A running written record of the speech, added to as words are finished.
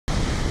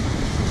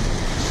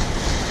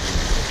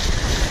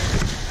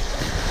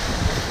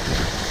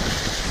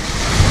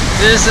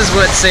This is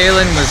what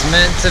sailing was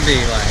meant to be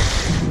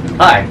like.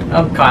 Hi,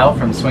 I'm Kyle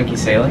from Swanky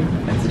Sailing,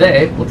 and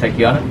today we'll take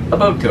you on a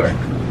boat tour.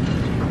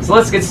 So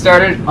let's get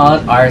started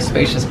on our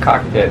spacious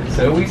cockpit.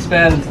 So we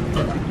spend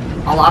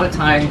a lot of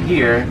time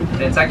here,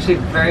 and it's actually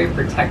very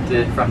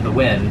protected from the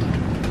wind,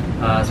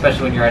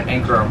 especially when you're at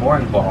anchor or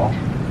mooring ball,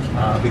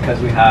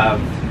 because we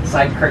have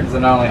side curtains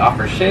that not only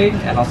offer shade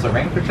and also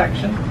rain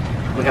protection.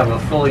 We have a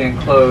fully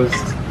enclosed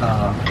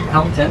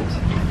helm tent,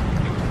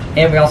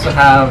 and we also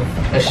have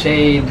a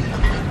shade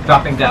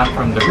dropping down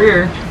from the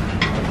rear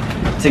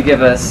to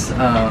give us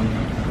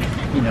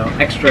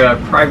extra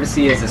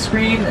privacy as a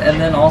screen,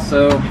 and then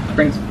also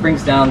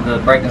brings down the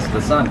brightness of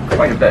the sun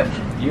quite a bit.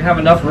 You have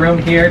enough room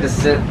here to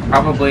sit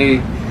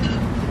probably,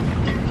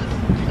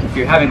 if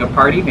you're having a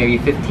party, maybe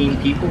 15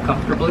 people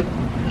comfortably,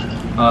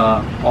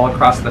 all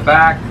across the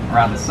back,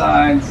 around the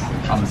sides,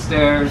 on the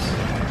stairs.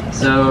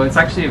 So it's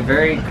actually a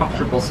very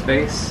comfortable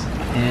space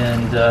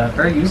and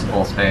very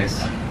usable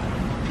space.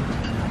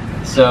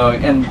 So,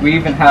 and we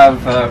even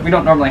have, we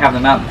don't normally have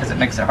them out because it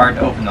makes it hard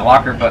to open the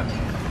locker, but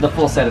the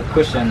full set of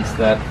cushions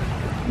that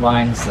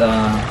lines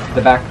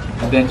the back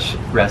bench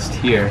rest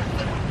here,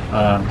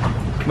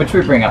 which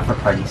we bring out for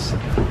parties.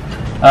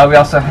 We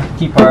also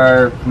keep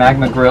our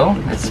magma grill.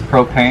 It's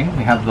propane.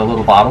 We have the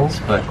little bottles,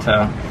 but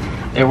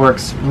it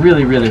works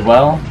really, really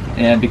well.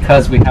 And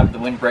because we have the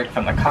windbreak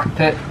from the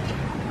cockpit,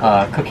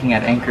 cooking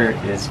at anchor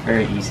is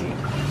very easy.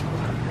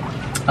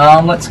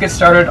 Let's get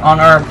started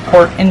on our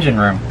port engine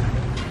room.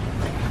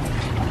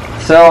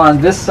 So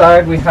on this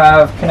side we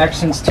have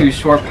connections to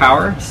shore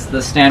power. It's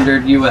the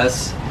standard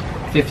US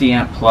 50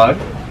 amp plug.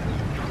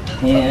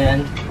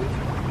 And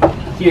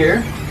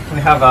here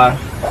we have a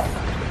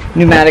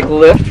pneumatic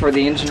lift for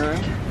the engine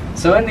room.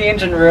 So in the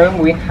engine room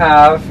we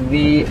have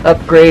the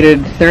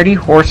upgraded 30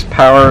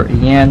 horsepower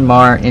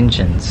Yanmar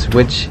engines,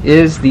 which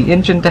is the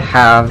engine to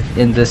have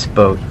in this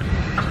boat.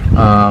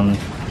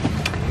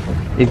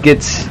 It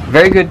gets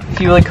very good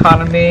fuel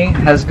economy,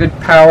 has good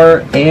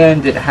power,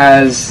 and it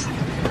has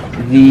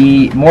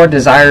the more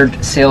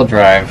desired sail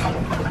drive,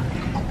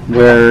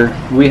 where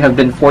we have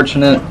been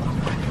fortunate,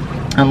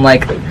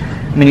 unlike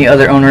many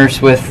other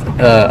owners with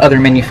other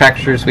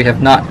manufacturers, we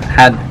have not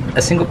had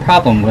a single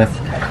problem with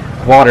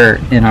water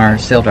in our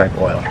sail drive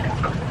oil.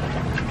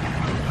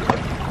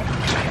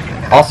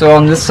 Also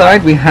on this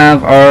side we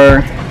have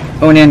our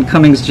Onan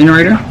Cummins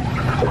generator.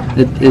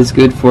 It is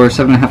good for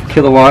 7.5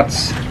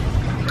 kilowatts.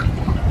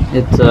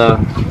 It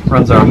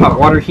runs our hot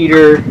water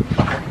heater,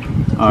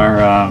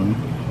 our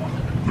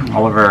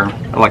all of our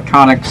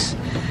electronics,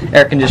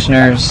 air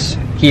conditioners,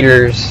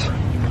 heaters,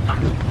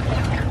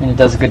 and it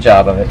does a good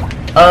job of it.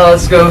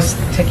 Let's go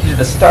take you to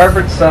the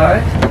starboard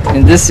side.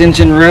 In this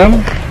engine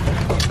room,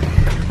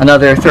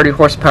 another 30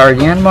 horsepower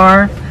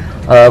Yanmar.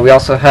 We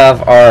also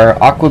have our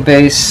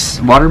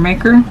Aquabase water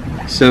maker,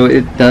 so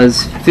it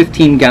does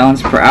 15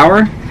 gallons per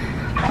hour.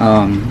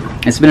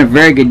 It's been a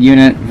very good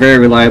unit, very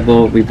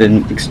reliable. We've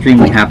been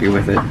extremely happy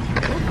with it.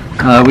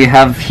 We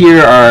have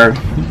here our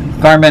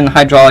Garmin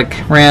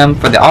hydraulic ram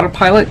for the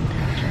autopilot,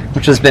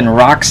 which has been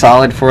rock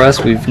solid for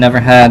us. We've never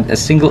had a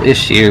single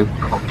issue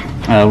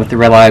with the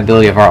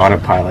reliability of our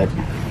autopilot.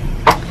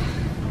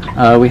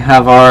 We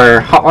have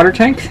our hot water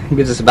tank. It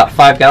gives us about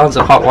 5 gallons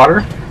of hot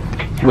water,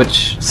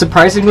 which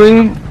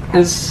surprisingly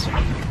is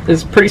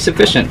pretty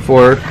sufficient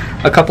for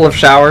a couple of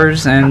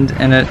showers and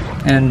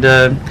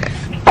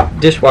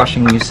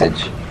dishwashing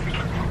usage.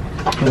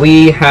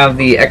 We have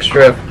the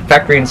extra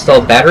factory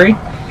installed battery,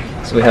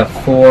 so we have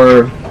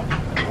 4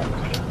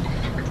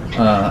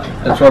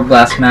 absorb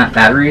glass mat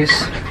batteries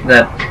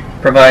that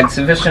provide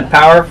sufficient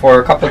power for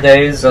a couple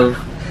days of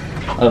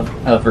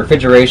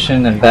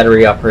refrigeration and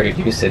battery operated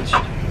usage.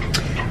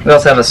 We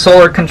also have a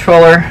solar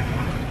controller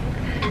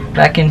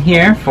back in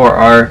here for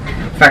our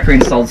factory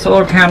installed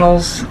solar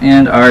panels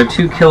and our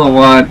 2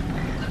 kilowatt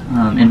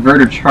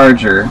inverter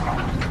charger.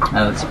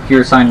 It's a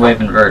pure sine wave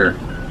inverter.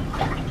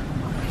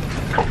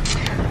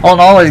 All in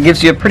all, it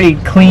gives you a pretty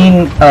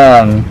clean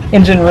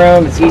engine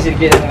room. It's easy to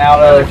get in and out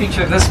of. The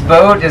feature of this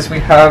boat is we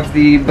have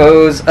the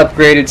Bose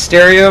upgraded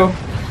stereo,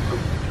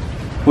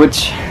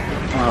 which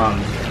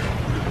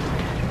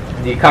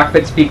the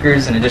cockpit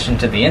speakers, in addition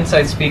to the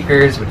inside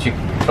speakers, which you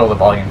can control the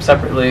volume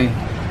separately,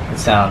 it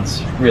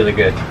sounds really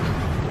good.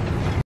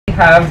 We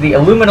have the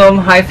aluminum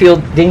high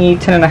field dinghy,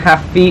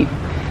 10.5 feet,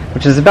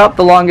 which is about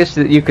the longest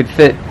that you could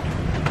fit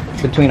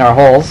between our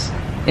holes.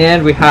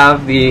 And we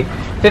have the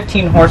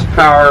 15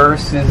 horsepower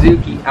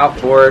Suzuki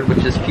outboard,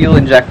 which is fuel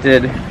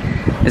injected.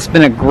 It's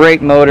been a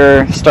great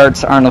motor,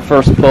 starts on the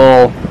first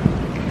pull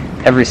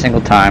every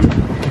single time.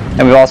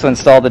 And we've also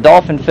installed the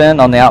dolphin fin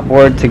on the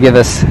outboard to give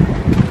us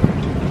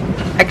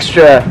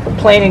extra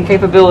planing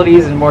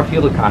capabilities and more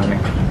fuel economy.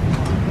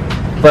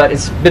 But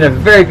it's been a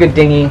very good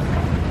dinghy,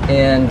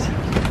 and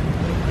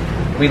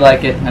we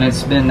like it. And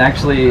it's been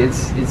actually,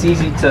 it's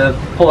easy to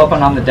pull up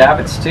on the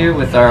davits too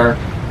with our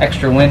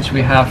extra winch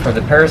we have for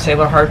the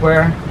parasailer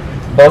hardware.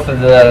 Both of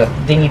the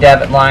dinghy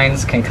davit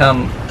lines can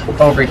come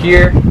over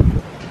here,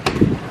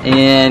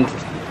 and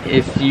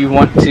if you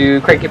want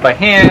to crank it by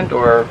hand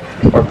or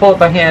pull it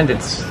by hand,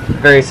 it's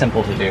very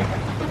simple to do.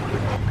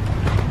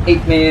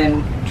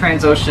 8-man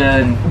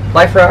Transocean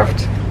life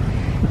raft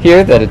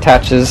here that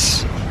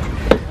attaches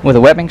with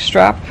a webbing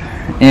strap,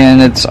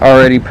 and it's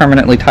already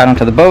permanently tied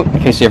onto the boat in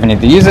case you ever need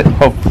to use it.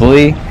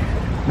 Hopefully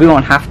we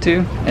won't have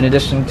to, in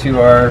addition to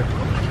our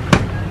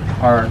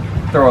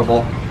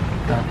throwable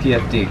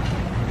PFD.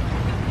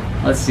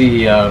 Let's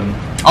see,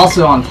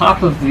 also on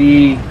top of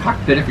the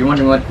cockpit, if you're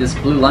wondering what this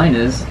blue line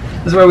is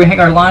where we hang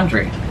our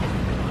laundry.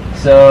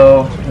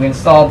 So we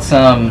installed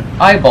some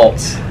eye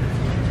bolts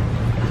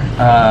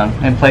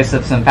in place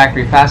of some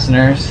factory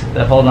fasteners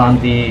that hold on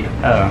the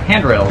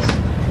handrails.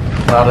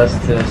 Allowed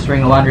us to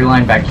string the laundry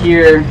line back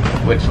here,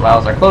 which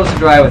allows our clothes to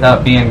dry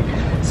without being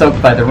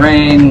soaked by the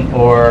rain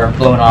or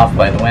blown off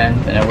by the wind,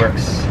 and it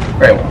works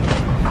very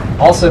well.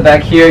 Also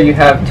back here you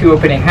have 2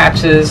 opening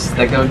hatches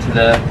that go to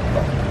the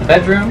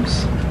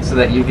bedrooms so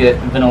that you get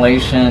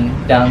ventilation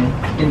down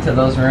into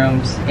those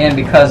rooms, and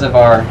because of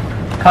our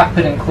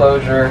cockpit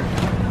enclosure,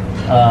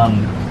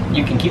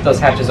 you can keep those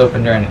hatches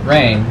open during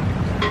rain,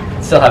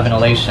 still have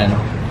ventilation,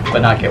 but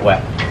not get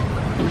wet.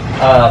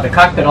 The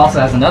cockpit also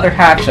has another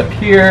hatch up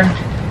here,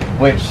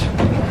 which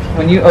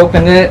when you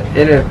open it,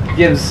 it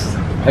gives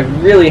a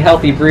really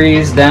healthy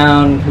breeze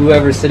down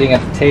whoever's sitting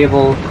at the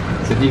table.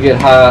 So if you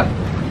get hot,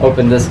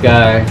 open this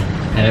guy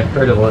and it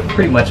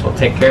pretty much will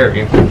take care of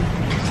you.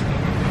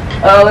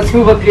 Let's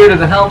move up here to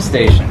the helm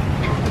station.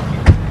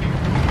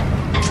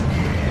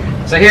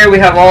 So here we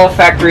have all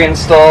factory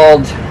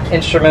installed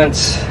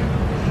instruments,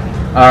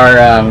 our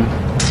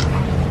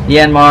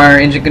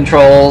Yanmar engine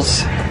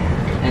controls,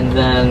 and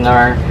then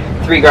our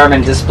 3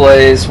 Garmin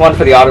displays, 1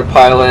 for the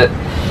autopilot,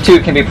 2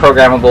 can be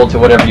programmable to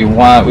whatever you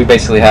want. We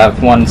basically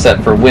have 1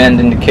 set for wind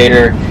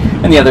indicator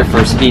and the other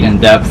for speed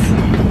and depth.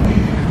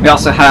 We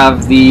also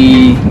have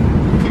the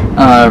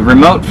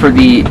remote for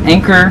the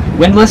anchor,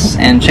 windlass,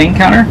 and chain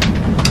counter.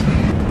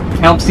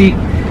 Helm seat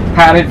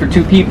padded for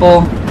 2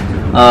 people,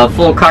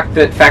 full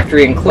cockpit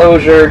factory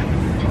enclosure,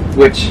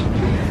 which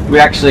we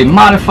actually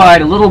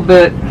modified a little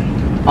bit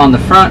on the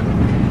front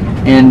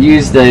and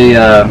used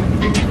a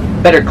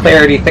better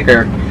clarity,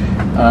 thicker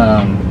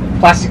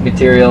plastic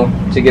material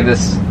to give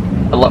us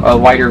a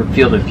wider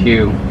field of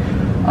view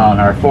on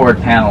our forward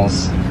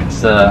panels.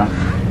 So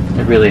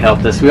it really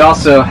helped us. We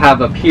also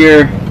have up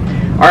here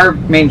our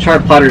main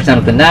chart plotters down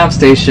at the nav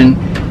station.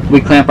 We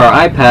clamp our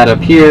iPad up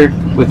here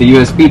with a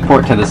USB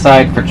port to the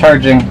side for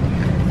charging,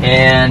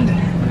 and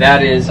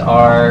that is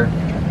our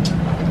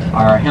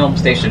helm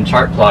station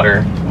chart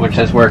plotter, which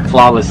has worked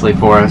flawlessly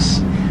for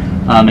us.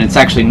 And it's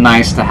actually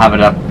nice to have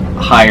it up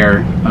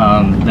higher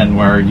than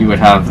where you would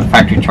have the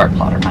factory chart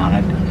plotter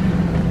mounted.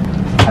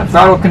 We have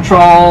throttle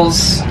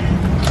controls,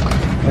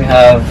 we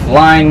have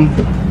line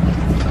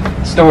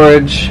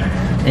storage,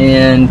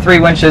 and 3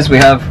 winches. We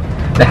have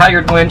the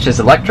halyard winch is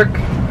electric,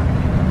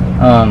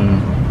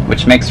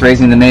 which makes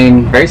raising the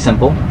main very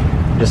simple,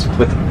 just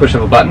with the push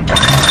of a button.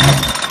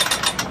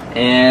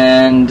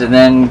 And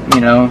then,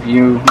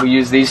 we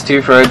use these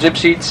 2 for our jib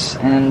sheets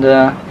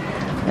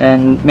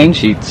and main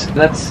sheets.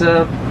 That's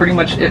pretty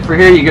much it for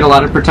here. You get a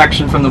lot of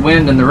protection from the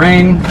wind and the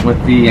rain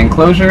with the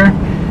enclosure,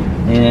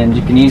 and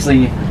you can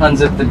easily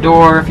unzip the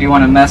door if you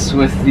want to mess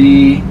with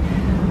the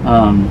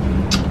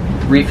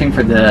reefing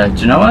for the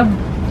Genoa.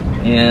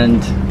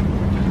 And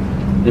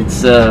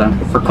it's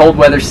for cold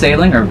weather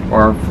sailing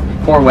or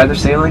poor weather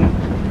sailing,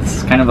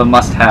 it's kind of a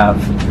must-have,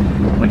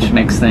 which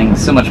makes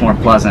things so much more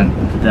pleasant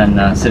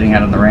than sitting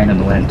out in the rain and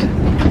the wind.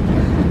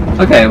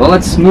 Okay, well,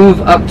 let's move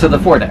up to the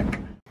foredeck.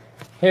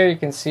 Here you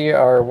can see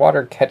our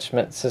water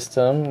catchment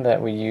system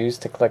that we use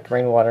to collect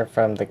rainwater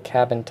from the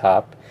cabin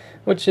top,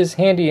 which is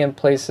handy in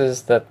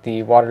places that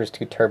the water is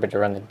too turbid to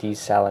run the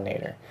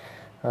desalinator.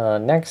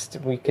 Next,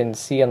 we can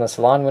see on the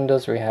salon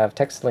windows we have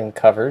Textiling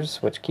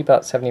covers, which keep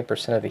out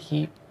 70% of the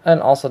heat and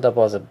also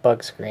double as a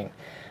bug screen.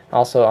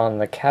 Also on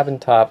the cabin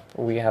top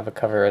we have a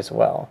cover as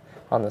well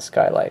on the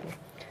skylight.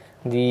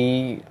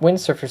 The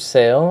windsurfer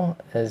sail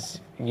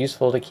is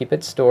useful to keep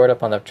it stored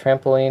up on the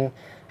trampoline,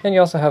 and you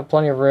also have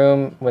plenty of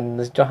room when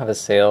you don't have a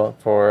sail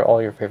for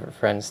all your favorite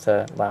friends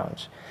to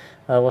lounge.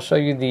 We'll show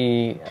you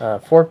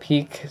the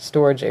four-peak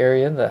storage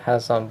area that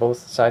has on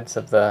both sides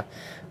of the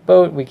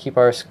boat. We keep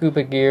our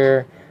scuba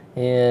gear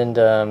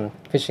and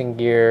fishing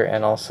gear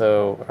and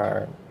also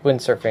our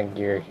windsurfing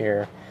gear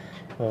here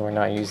when we're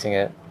not using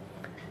it.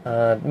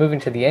 Moving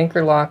to the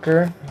anchor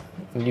locker,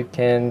 you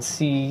can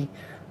see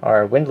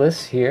our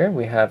windlass here.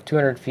 We have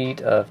 200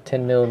 feet of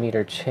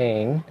 10mm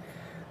chain,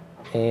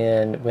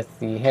 and with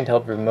the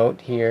handheld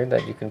remote here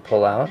that you can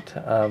pull out.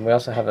 We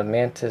also have a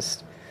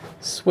Mantis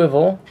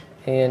swivel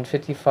and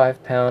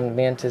 55-pound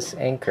Mantis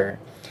anchor,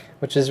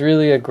 which is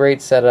really a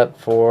great setup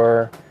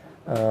for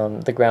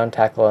the ground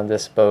tackle on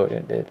this boat.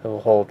 It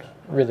will hold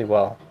really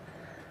well.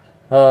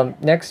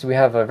 Next, we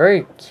have a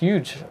very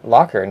huge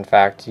locker. In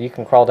fact, you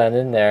can crawl down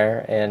in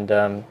there,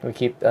 and we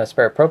keep a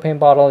spare propane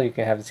bottle. You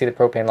can see the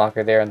propane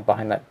locker there and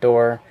behind that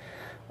door.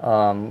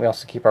 We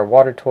also keep our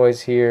water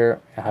toys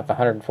here. I have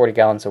 140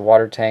 gallons of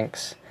water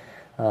tanks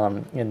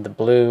in the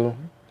blue,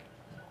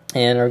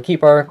 and or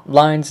keep our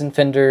lines and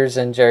fenders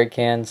and jerry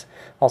cans,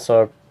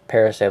 also a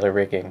parasailer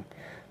rigging.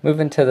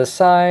 Moving to the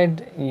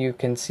side, you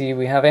can see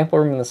we have ample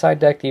room in the side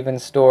deck to even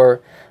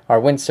store our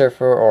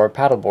windsurfer or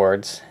paddle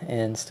boards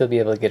and still be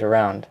able to get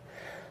around.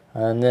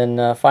 And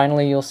then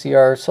finally you'll see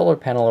our solar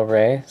panel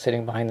array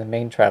sitting behind the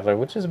main traveler,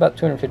 which is about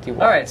 250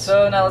 watts. Alright,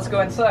 so now let's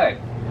go inside.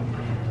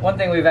 One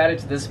thing we've added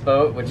to this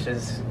boat, which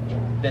has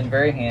been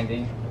very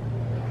handy,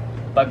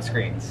 bug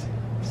screens.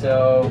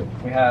 So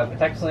we have a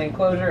textile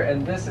enclosure,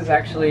 and this is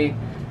actually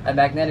a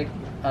magnetic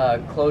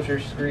closure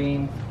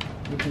screen.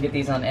 You can get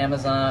these on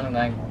Amazon, and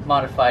I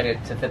modified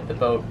it to fit the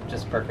boat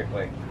just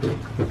perfectly.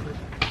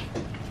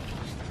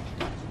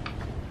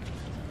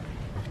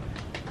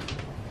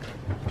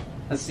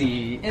 Let's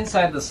see,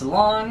 inside the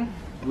salon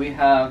we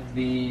have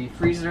the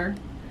freezer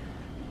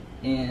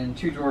and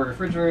 2-drawer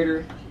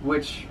refrigerator,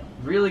 which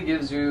really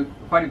gives you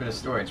quite a bit of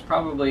storage,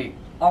 probably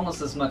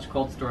almost as much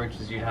cold storage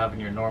as you have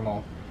in your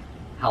normal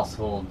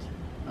household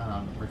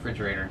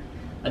refrigerator.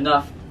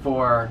 Enough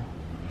for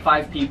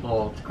 5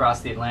 people to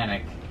cross the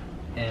Atlantic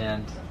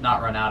and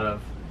not run out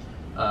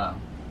of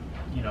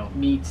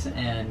meats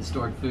and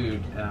stored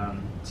food.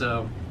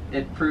 So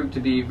it proved to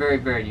be very,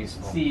 very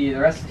useful. See, the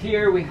rest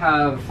here we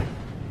have,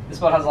 this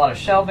boat has a lot of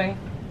shelving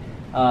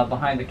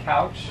behind the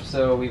couch,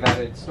 so we've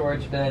added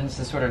storage bins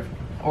to sort of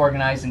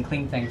organize and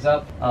clean things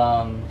up.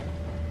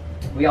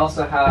 We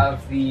also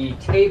have the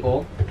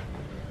table,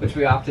 which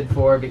we opted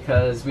for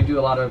because we do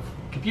a lot of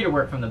computer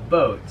work from the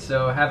boat,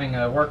 so having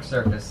a work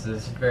surface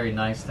is very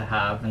nice to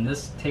have. And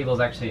this table is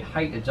actually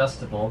height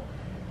adjustable,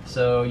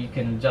 so you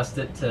can adjust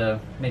it to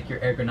make your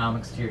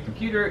ergonomics to your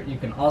computer. You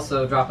can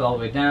also drop it all the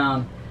way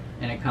down,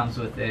 and it comes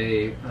with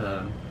a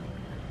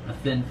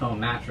thin foam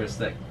mattress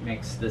that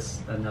makes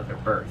this another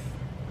berth,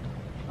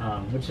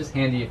 which is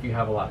handy if you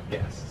have a lot of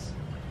guests.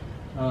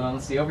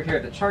 Let's see, over here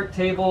at the chart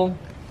table,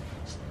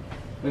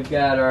 we've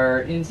got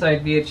our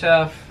inside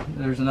VHF.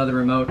 There's another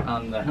remote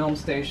on the helm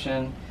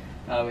station.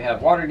 We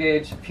have water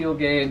gauge, fuel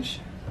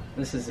gauge.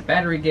 This is a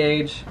battery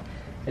gauge.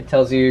 It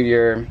tells you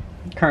your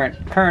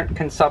current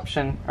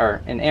consumption,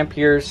 or in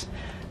amperes,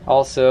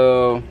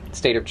 also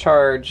state of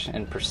charge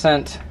and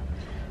percent,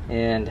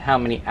 and how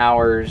many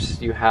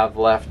hours you have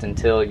left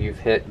until you've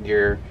hit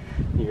your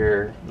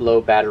low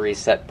battery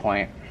set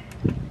point,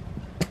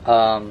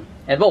 and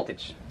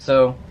voltage.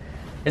 So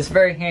it's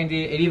very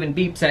handy. It even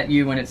beeps at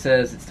you when it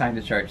says it's time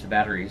to charge the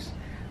batteries,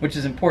 which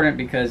is important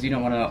because you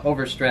don't want to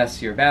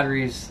overstress your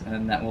batteries,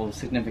 and that will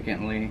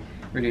significantly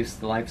reduce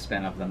the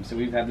lifespan of them. So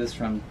we've had this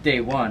from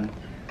day one,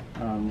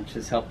 which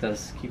has helped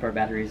us keep our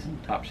batteries in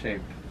top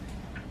shape.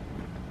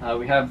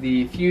 We have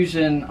the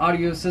Fusion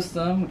audio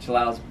system, which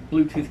allows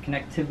Bluetooth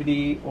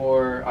connectivity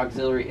or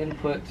auxiliary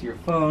input to your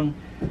phone,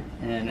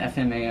 and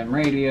FM/AM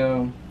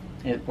radio.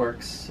 It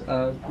works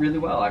really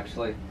well,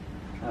 actually.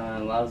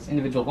 Allows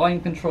individual volume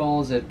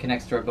controls. It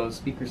connects to our Bose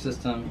speaker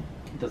system.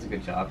 It does a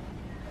good job.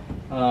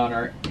 On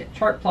our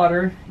chart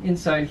plotter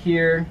inside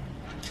here,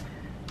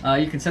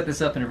 you can set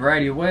this up in a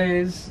variety of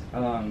ways.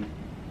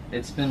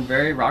 It's been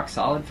very rock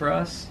solid for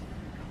us,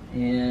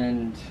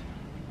 and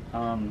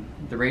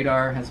the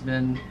radar has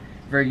been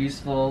very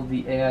useful.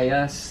 The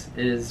AIS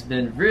has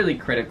been really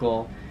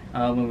critical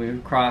when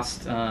we've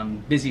crossed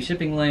busy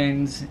shipping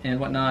lanes and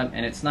whatnot,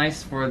 and it's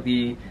nice for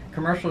the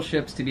commercial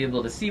ships to be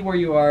able to see where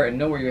you are and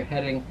know where you're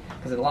heading,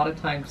 because a lot of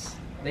times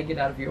they get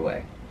out of your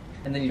way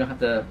and then you don't have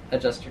to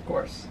adjust your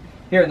course.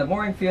 Here in the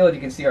mooring field, you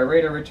can see our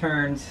radar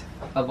returns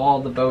of all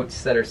the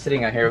boats that are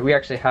sitting out here. We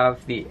actually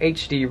have the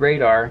HD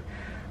radar,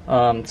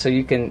 so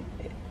you can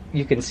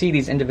see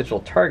these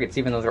individual targets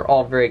even though they're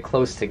all very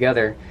close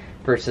together,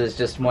 versus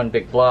just one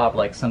big blob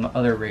like some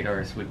other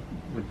radars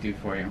would do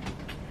for you.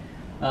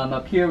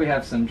 Up here we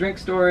have some drink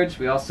storage.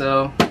 We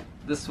also,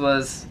 this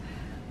was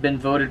been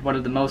voted one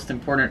of the most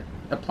important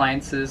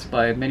appliances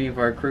by many of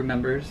our crew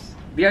members,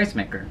 the ice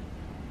maker.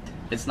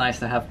 It's nice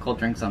to have cold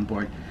drinks on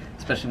board,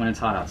 especially when it's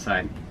hot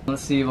outside.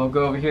 Let's see, we'll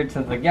go over here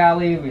to the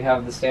galley. We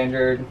have the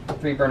standard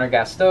 3-burner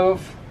gas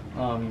stove.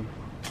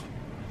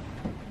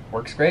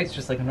 Works great, it's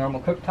just like a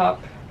normal cooktop.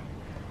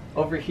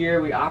 Over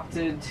here we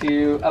opted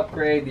to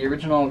upgrade the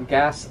original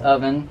gas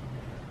oven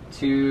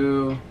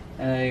to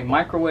a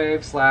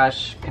microwave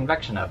 /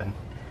 convection oven.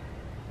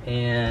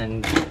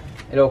 And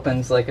it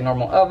opens like a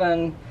normal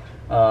oven,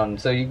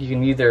 so you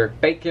can either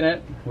bake in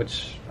it,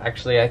 which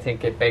actually I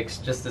think it bakes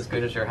just as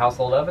good as your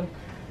household oven,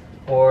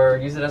 or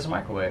use it as a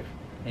microwave.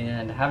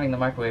 And having the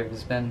microwave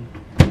has been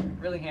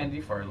really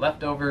handy for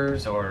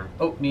leftovers or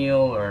oatmeal,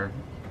 or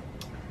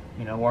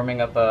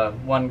warming up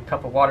 1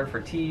 cup of water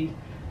for tea.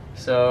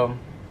 So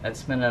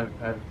that's been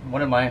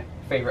one of my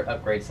favorite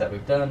upgrades that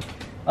we've done.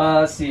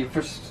 Let's see,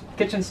 for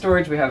kitchen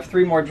storage we have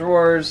 3 more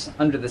drawers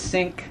under the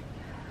sink.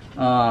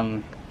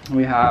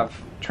 We have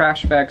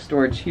trash bag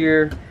storage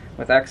here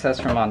with access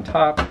from on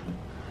top,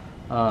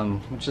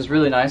 which is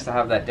really nice to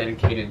have that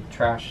dedicated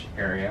trash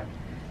area.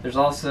 There's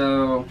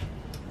also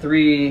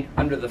 3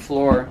 under the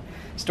floor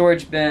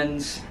storage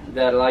bins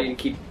that allow you to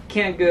keep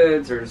canned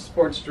goods or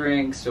sports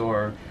drinks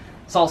or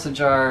salsa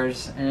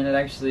jars, and it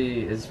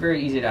actually is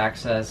very easy to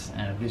access,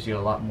 and it gives you a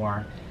lot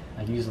more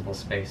a usable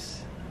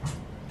space.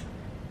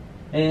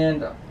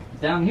 And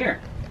down here,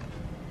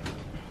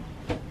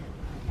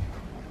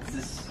 this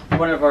is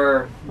one of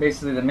our,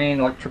 basically the main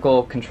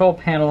electrical control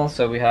panel.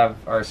 So we have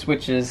our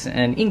switches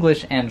in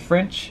English and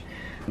French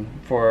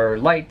for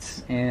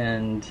lights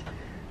and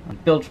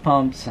bilge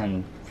pumps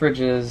and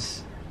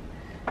fridges.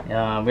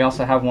 We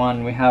also have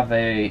we have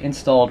a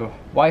installed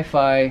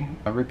Wi-Fi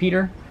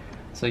repeater,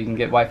 so you can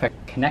get Wi-Fi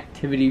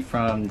connectivity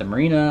from the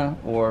marina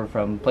or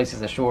from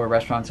places ashore,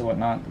 restaurants and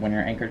whatnot when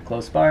you're anchored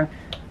close by.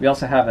 We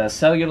also have a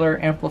cellular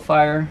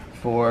amplifier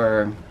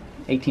for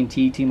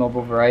AT&T,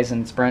 T-Mobile,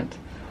 Verizon, Sprint.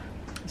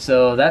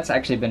 So that's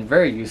actually been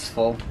very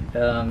useful.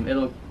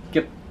 It'll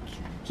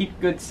keep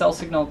good cell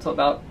signal to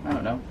about, I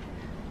don't know,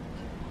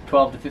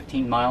 12 to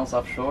 15 miles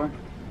offshore,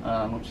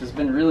 which has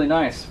been really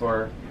nice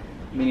for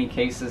many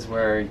cases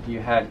where you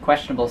had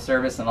questionable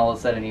service and all of a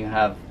sudden you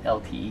have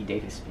LTE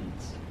data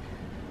speeds.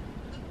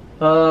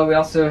 We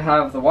also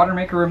have the water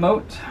maker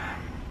remote.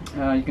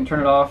 You can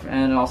turn it off,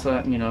 and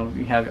also, you know,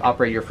 you have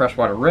operate your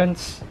freshwater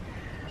rinse.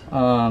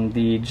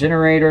 The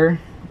generator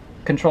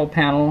control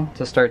panel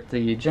to start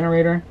the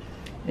generator,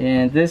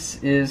 and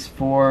this is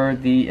for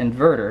the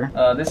inverter.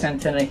 This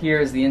antenna here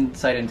is the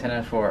inside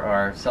antenna for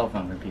our cell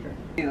phone repeater.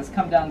 Okay, let's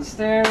come down the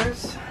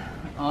stairs.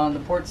 On the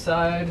port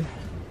side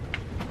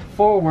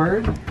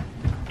forward,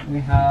 we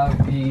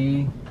have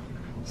the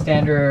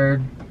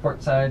standard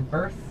port side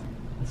berth.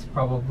 It's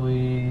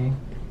probably,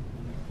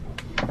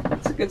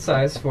 it's a good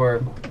size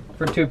for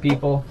two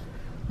people.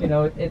 You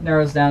know, it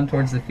narrows down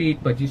towards the feet,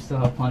 but you still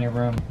have plenty of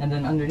room. And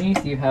then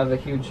underneath you have a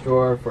huge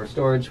drawer for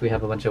storage. We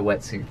have a bunch of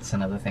wetsuits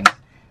and other things.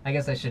 I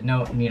guess I should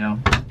note, you know,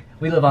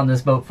 we live on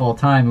this boat full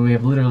time and we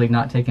have literally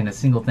not taken a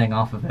single thing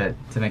off of it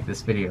to make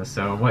this video.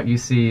 So what you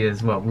see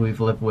is what we've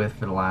lived with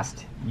for the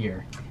last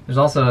year. There's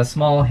also a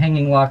small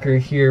hanging locker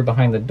here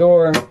behind the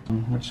door,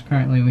 which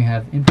currently we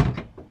have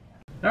empty.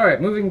 All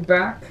right, moving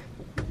back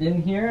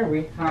in here,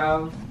 we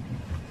have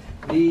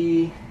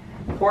the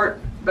port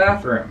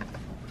bathroom.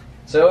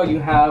 So you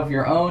have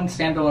your own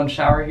standalone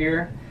shower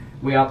here.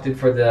 We opted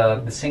for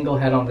the single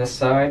head on this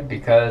side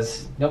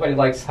because nobody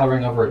likes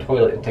hovering over a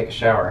toilet and take a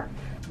shower.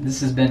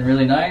 This has been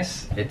really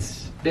nice.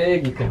 It's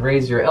big, you can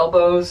raise your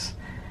elbows,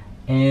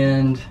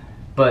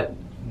 but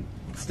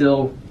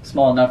still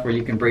small enough where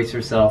you can brace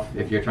yourself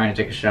if you're trying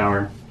to take a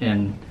shower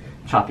in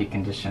choppy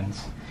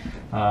conditions.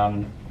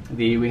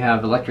 We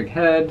have electric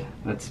head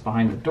that's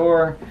behind the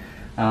door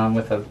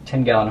with a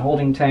 10-gallon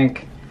holding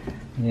tank,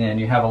 and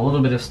you have a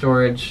little bit of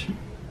storage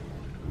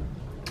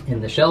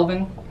in the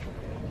shelving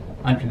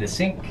under the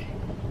sink,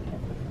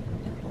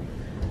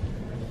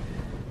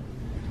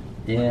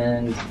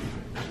 and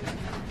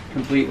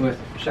complete with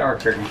shower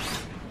curtains.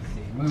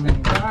 Moving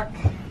back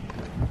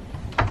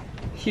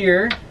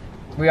here,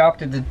 we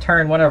opted to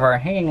turn one of our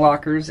hanging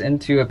lockers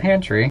into a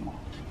pantry.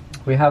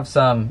 We have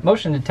some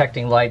motion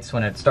detecting lights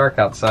when it's dark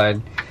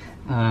outside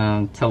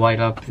to light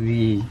up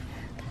the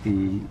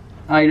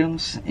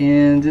items,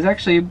 and it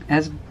actually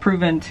has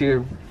proven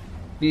to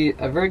be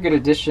a very good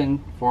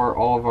addition for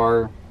all of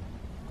our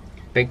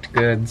baked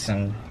goods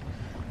and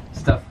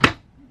stuff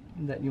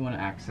that you want to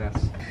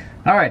access.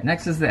 All right,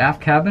 next is the aft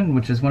cabin,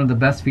 which is one of the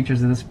best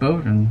features of this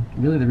boat and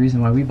really the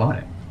reason why we bought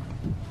it.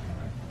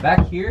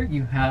 Back here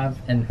you have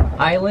an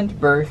island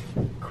berth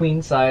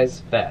queen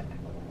size bed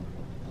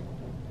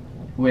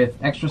with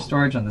extra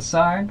storage on the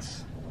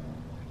sides,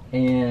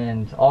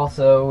 and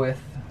also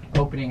with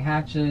opening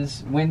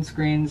hatches,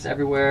 windscreens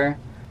everywhere.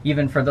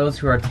 Even for those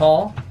who are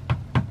tall,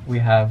 we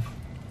have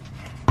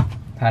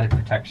padded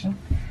protection,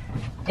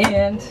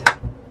 and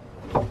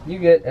you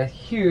get a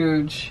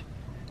huge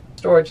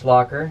storage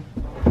locker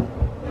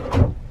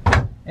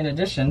in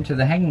addition to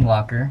the hanging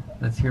locker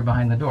that's here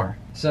behind the door.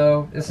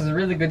 So this is a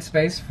really good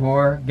space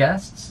for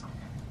guests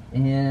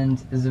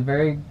and is a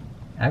very,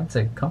 I would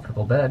say,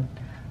 comfortable bed.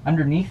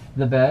 Underneath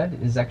the bed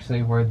is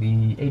actually where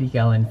the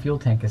 80-gallon fuel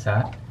tank is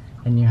at,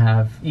 and you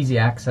have easy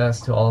access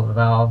to all of the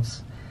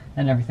valves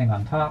and everything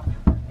on top.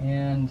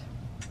 And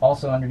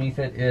also underneath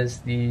it is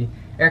the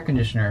air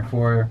conditioner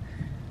for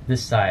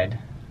this side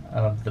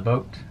of the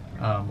boat,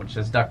 which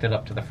is ducted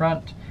up to the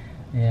front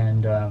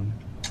and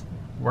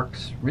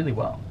works really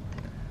well.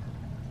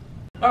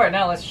 All right,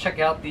 now let's check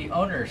out the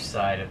owner's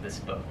side of this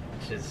boat,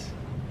 which is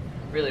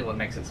really what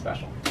makes it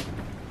special.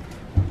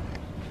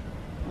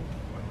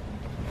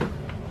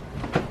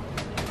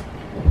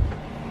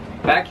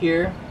 Back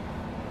here,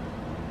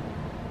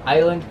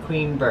 island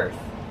queen berth.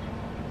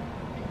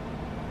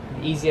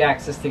 Easy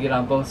access to get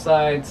on both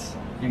sides.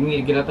 You need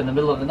to get up in the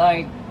middle of the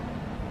night.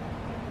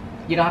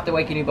 You don't have to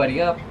wake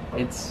anybody up.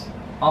 It's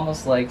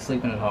almost like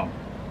sleeping at home.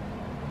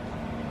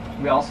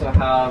 We also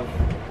have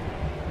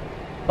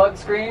bug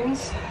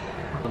screens.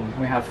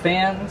 We have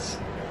fans.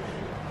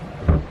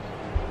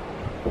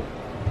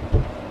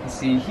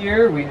 See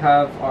here we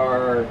have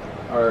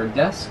our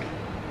desk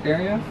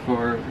area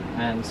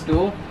and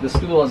stool. The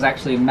stool is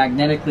actually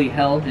magnetically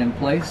held in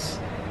place,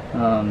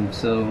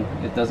 so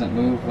it doesn't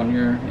move when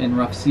you're in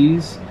rough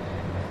seas,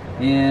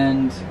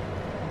 and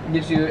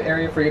gives you an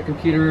area for your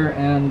computer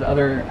and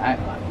other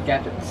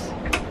gadgets.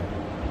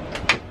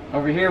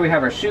 Over here we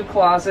have our shoe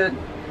closet,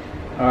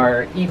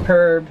 our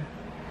EPIRB,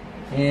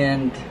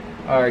 and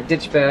our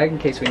ditch bag in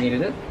case we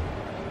needed it.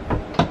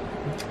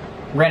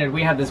 Granted,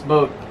 we had this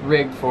boat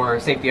rigged for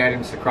safety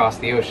items to cross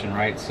the ocean,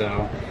 right?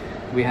 So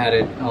we had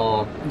it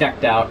all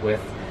decked out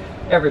with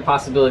every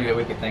possibility that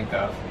we could think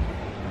of.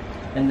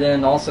 And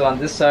then also on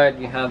this side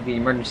you have the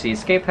emergency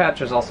escape hatch.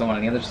 There's also one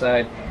on the other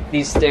side.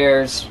 These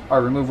stairs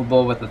are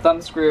removable with the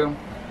thumb screw,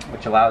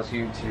 which allows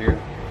you to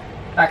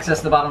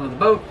access the bottom of the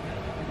boat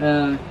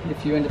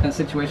if you end up in a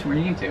situation where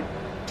you need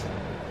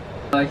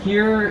to.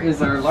 Here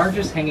is our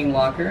largest hanging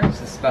locker.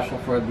 This is special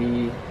for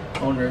the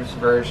owner's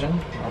version.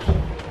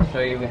 I'll show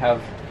you. We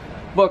have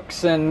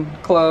books and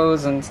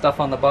clothes and stuff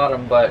on the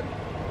bottom, but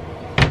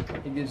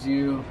it gives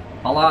you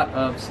a lot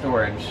of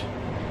storage.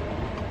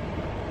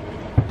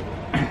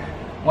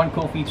 One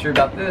cool feature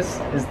about this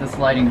is the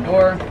sliding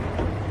door.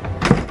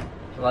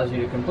 It allows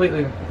you to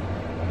completely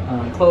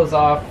close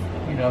off,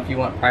 you know, if you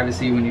want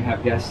privacy when you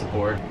have guests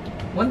aboard.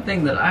 One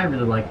thing that I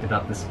really liked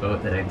about this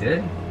boat that I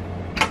did,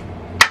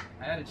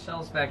 I added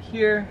shelves back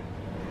here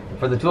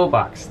for the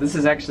toolbox. This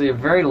is actually a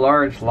very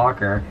large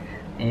locker,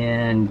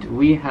 and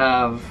we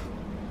have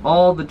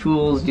all the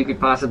tools you could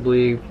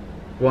possibly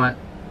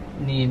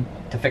need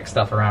to fix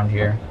stuff around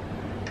here.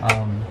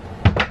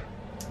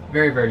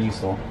 Very, very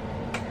useful.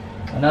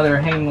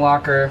 Another hanging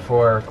locker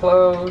for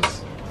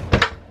clothes.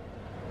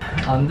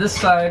 On this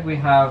side we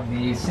have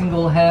the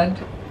single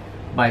head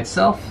by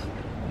itself,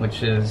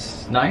 which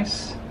is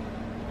nice.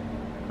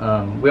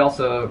 We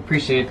also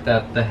appreciate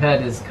that the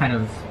head is kind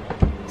of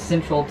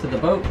central to the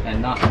boat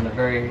and not on the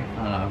very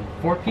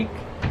forepeak,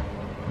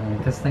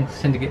 because things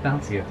tend to get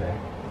bouncy up there.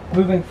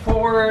 Moving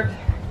forward,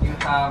 you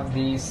have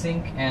the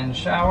sink and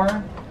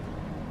shower,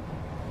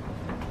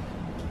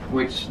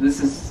 which this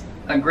is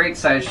a great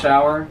size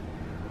shower,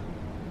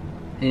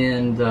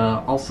 and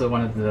also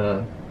one of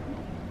the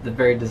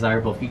very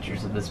desirable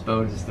features of this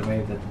boat is the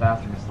way that the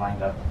bathroom is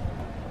lined up.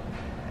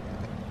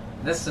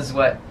 This is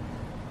what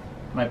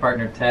my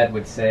partner Ted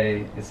would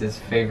say is his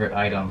favorite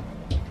item.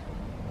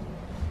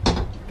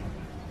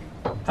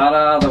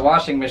 Ta-da, the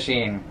washing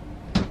machine.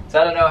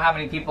 So I don't know how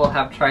many people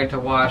have tried to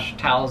wash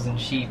towels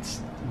and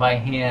sheets by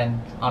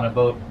hand on a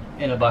boat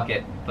in a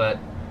bucket, but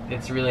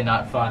it's really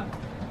not fun.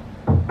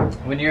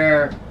 When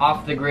you're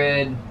off the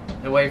grid,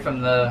 away from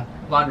the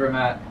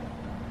laundromat,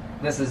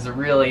 this is a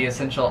really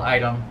essential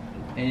item,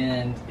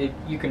 and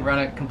you can run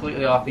it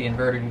completely off the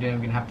inverter. You don't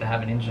even have to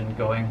have an engine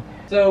going.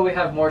 So we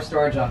have more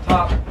storage on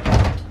top.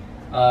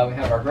 We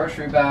have our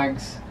grocery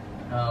bags,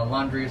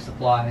 laundry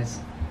supplies,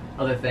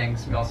 other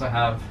things. We also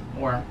have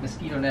more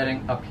mosquito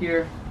netting up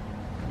here,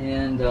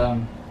 and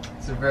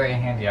it's a very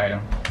handy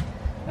item.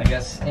 I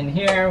guess in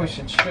here we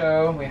should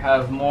show we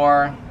have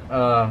more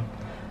a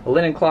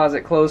linen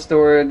closet, clothes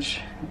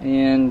storage,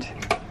 and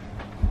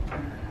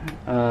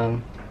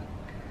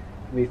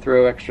we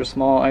throw extra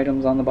small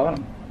items on the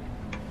bottom.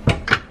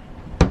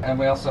 And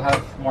we also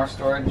have more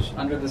storage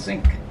under the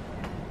sink,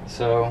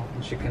 so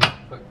which you can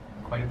put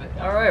quite a bit.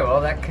 Alright, well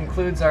that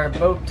concludes our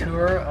boat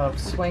tour of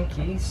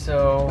Swanky,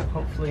 so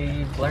hopefully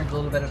you've learned a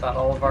little bit about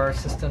all of our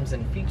systems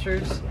and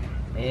features.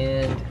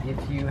 And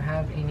if you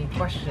have any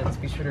questions,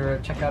 be sure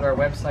to check out our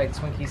website,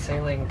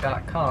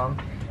 swankysailing.com,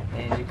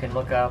 and you can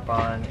look up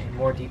on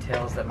more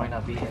details that might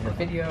not be in the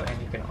video,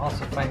 and you can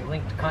also find a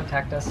link to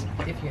contact us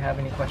if you have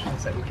any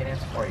questions that we can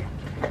answer for you.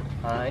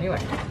 Anyway,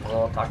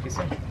 we'll talk to you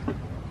soon.